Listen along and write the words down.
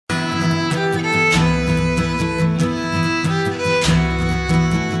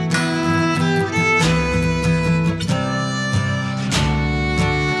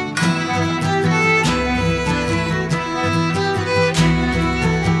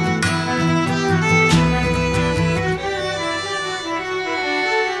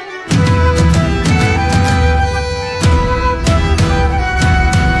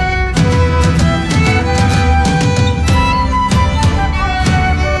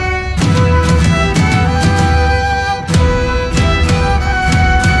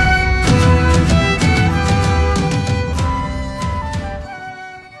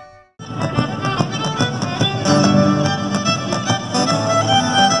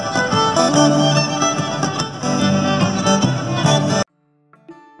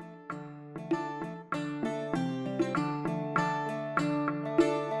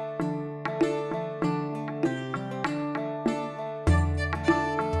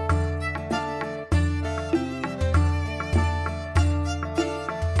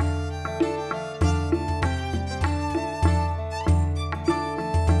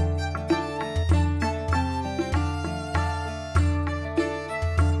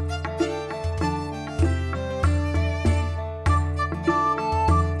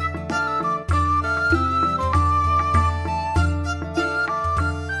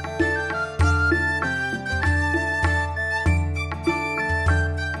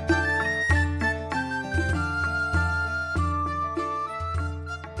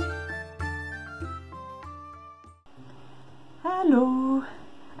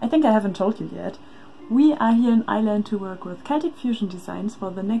think I haven't told you yet. We are here in Ireland to work with Celtic Fusion Designs for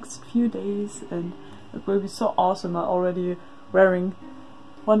the next few days, and it will be so awesome. I'm already wearing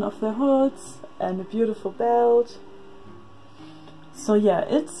one of the hoods and a beautiful belt. So yeah,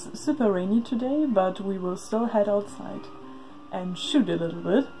 it's super rainy today, but we will still head outside and shoot a little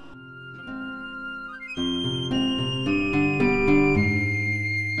bit.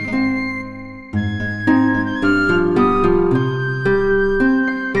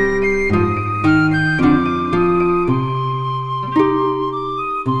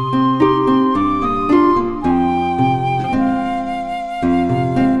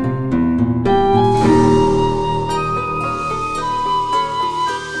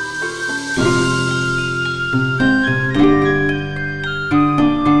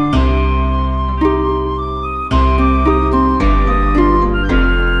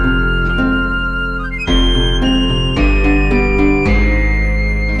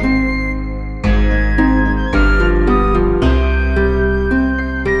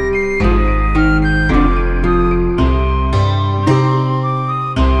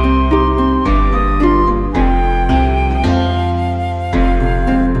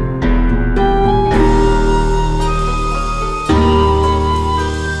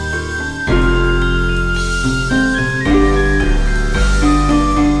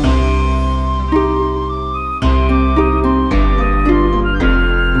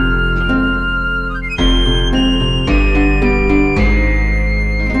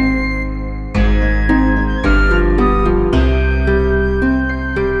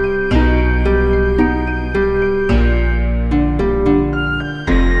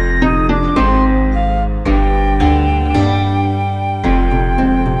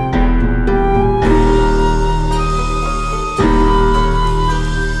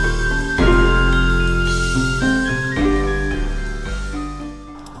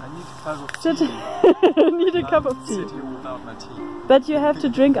 Need a cup of tea. Sit here without my tea. But you have to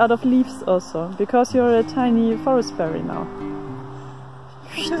drink out of leaves also, because you're a tiny forest fairy now.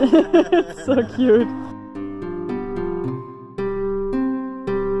 So cute.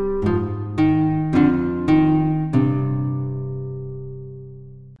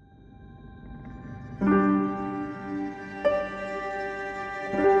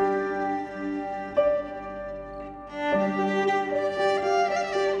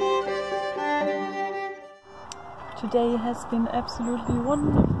 Today has been absolutely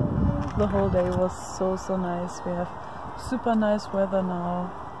wonderful. The whole day was so nice. We have super nice weather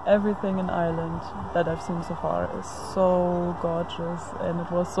now. Everything in Ireland that I've seen so far is so gorgeous, and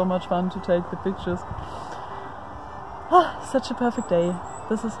it was so much fun to take the pictures. Ah, such a perfect day.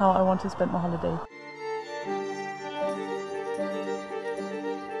 This is how I want to spend my holiday.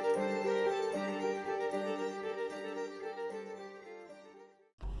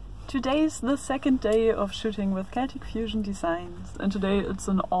 Today is the second day of shooting with Celtic Fusion Designs, and today it's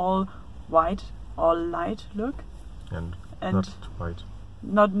an all white, all light look. And not white.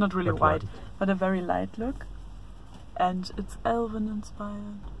 Not really white, but a very light look. And it's Elven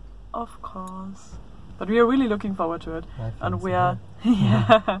inspired, of course. But we are really looking forward to it. And we are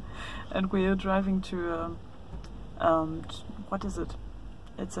and we are driving to what is it?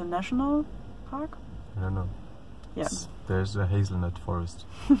 It's a national park? I don't know. Yeah. There's a hazelnut forest.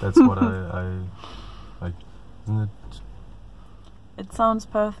 That's what I like. Isn't it? It sounds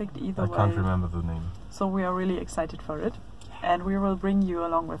perfect either way. I can't remember the name. So we are really excited for it. And we will bring you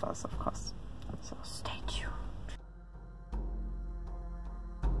along with us, of course. So stay tuned.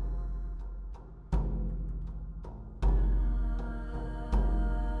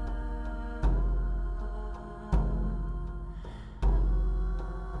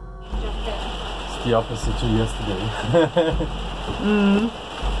 It's the opposite to yesterday.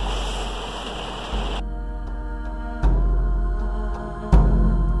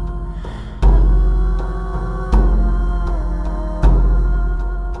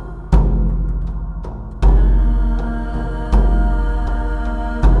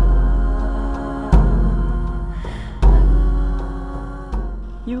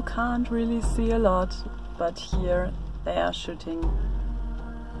 You can't really see a lot, but here they are shooting.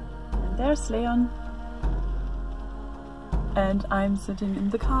 And there's Leon. And I'm sitting in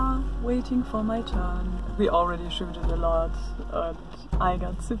the car waiting for my turn. We already shooted a lot and I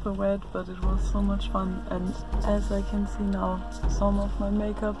got super wet, but it was so much fun. And as I can see now, some of my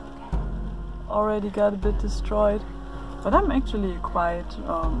makeup already got a bit destroyed. But I'm actually quite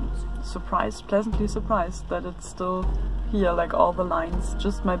surprised, pleasantly surprised that it's still here, like all the lines.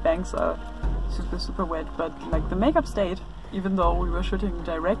 Just my bangs are super wet, but like the makeup stayed, even though we were shooting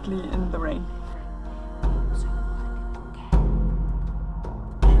directly in the rain.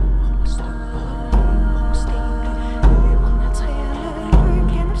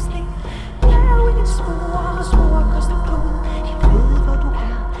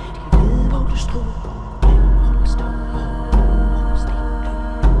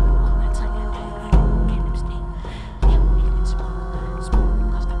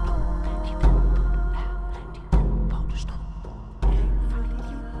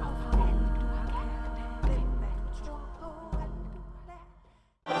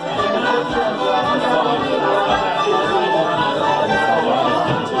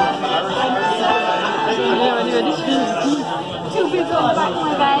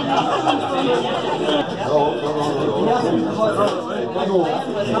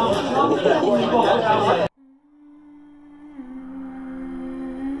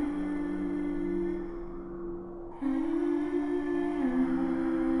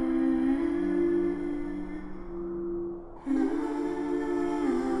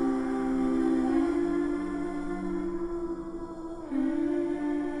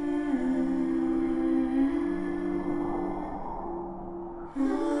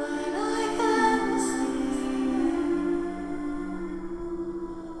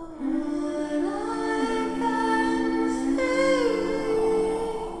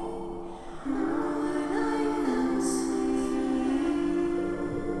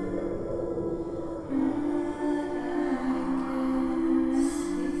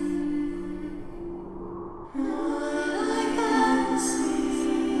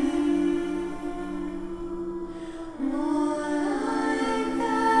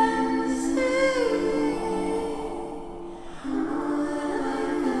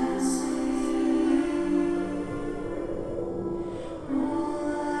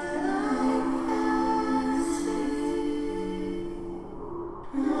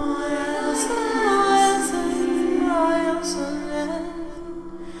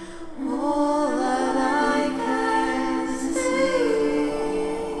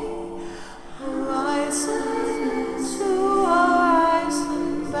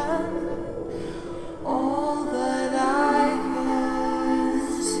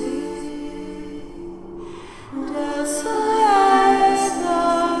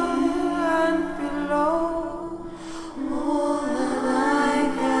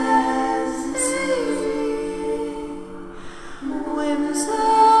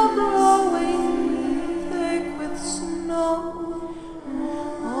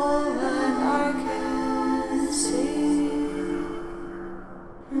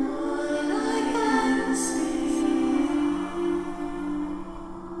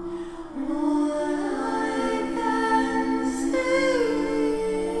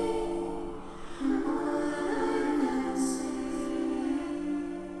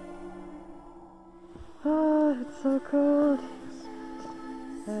 It's so cold.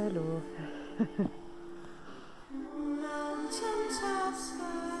 Hello.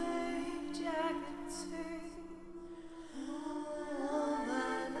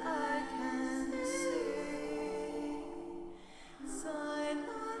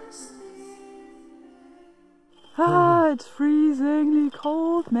 It's freezingly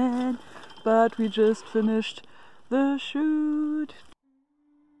cold, man. But we just finished the shoot.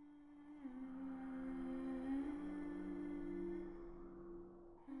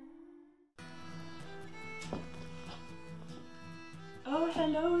 Oh,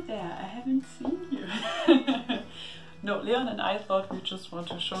 hello there, I haven't seen you. No, Leon and I thought we just want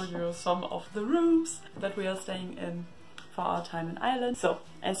to show you some of the rooms that we are staying in for our time in Ireland. So,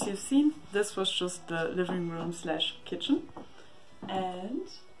 as you've seen, this was just the living room slash kitchen. And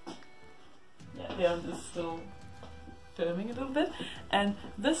yeah, Leon is still filming a little bit. And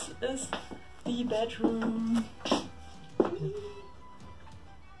this is the bedroom.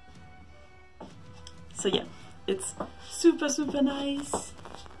 So yeah, it's super nice.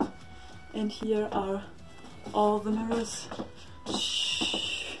 And here are all the mirrors.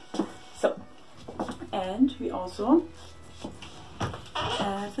 So, and we also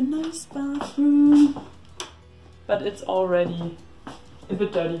have a nice bathroom. But it's already a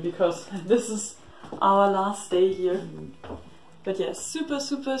bit dirty because this is our last day here. But yeah, super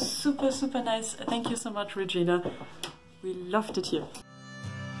nice. Thank you so much, Regina. We loved it here.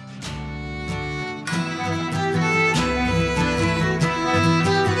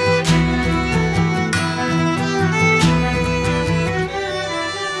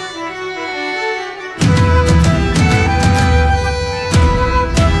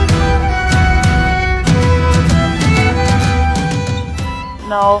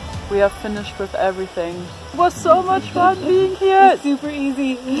 Now we are finished with everything. It was so much fun being here. It's super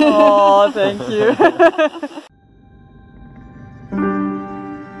easy. Oh, thank you.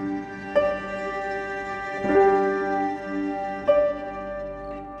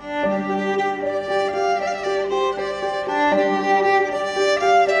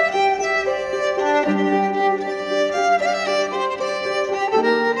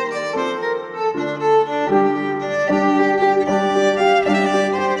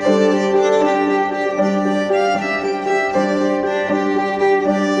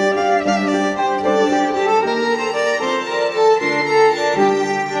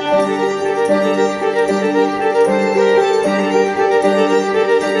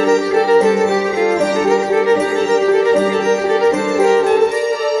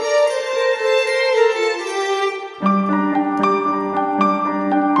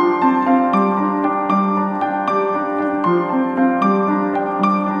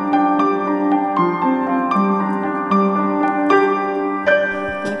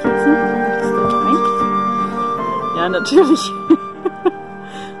 natürlich.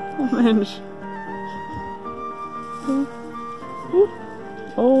 Oh Mensch.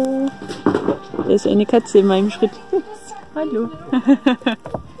 Oh, da ist eine Katze in meinem Schritt. Hallo.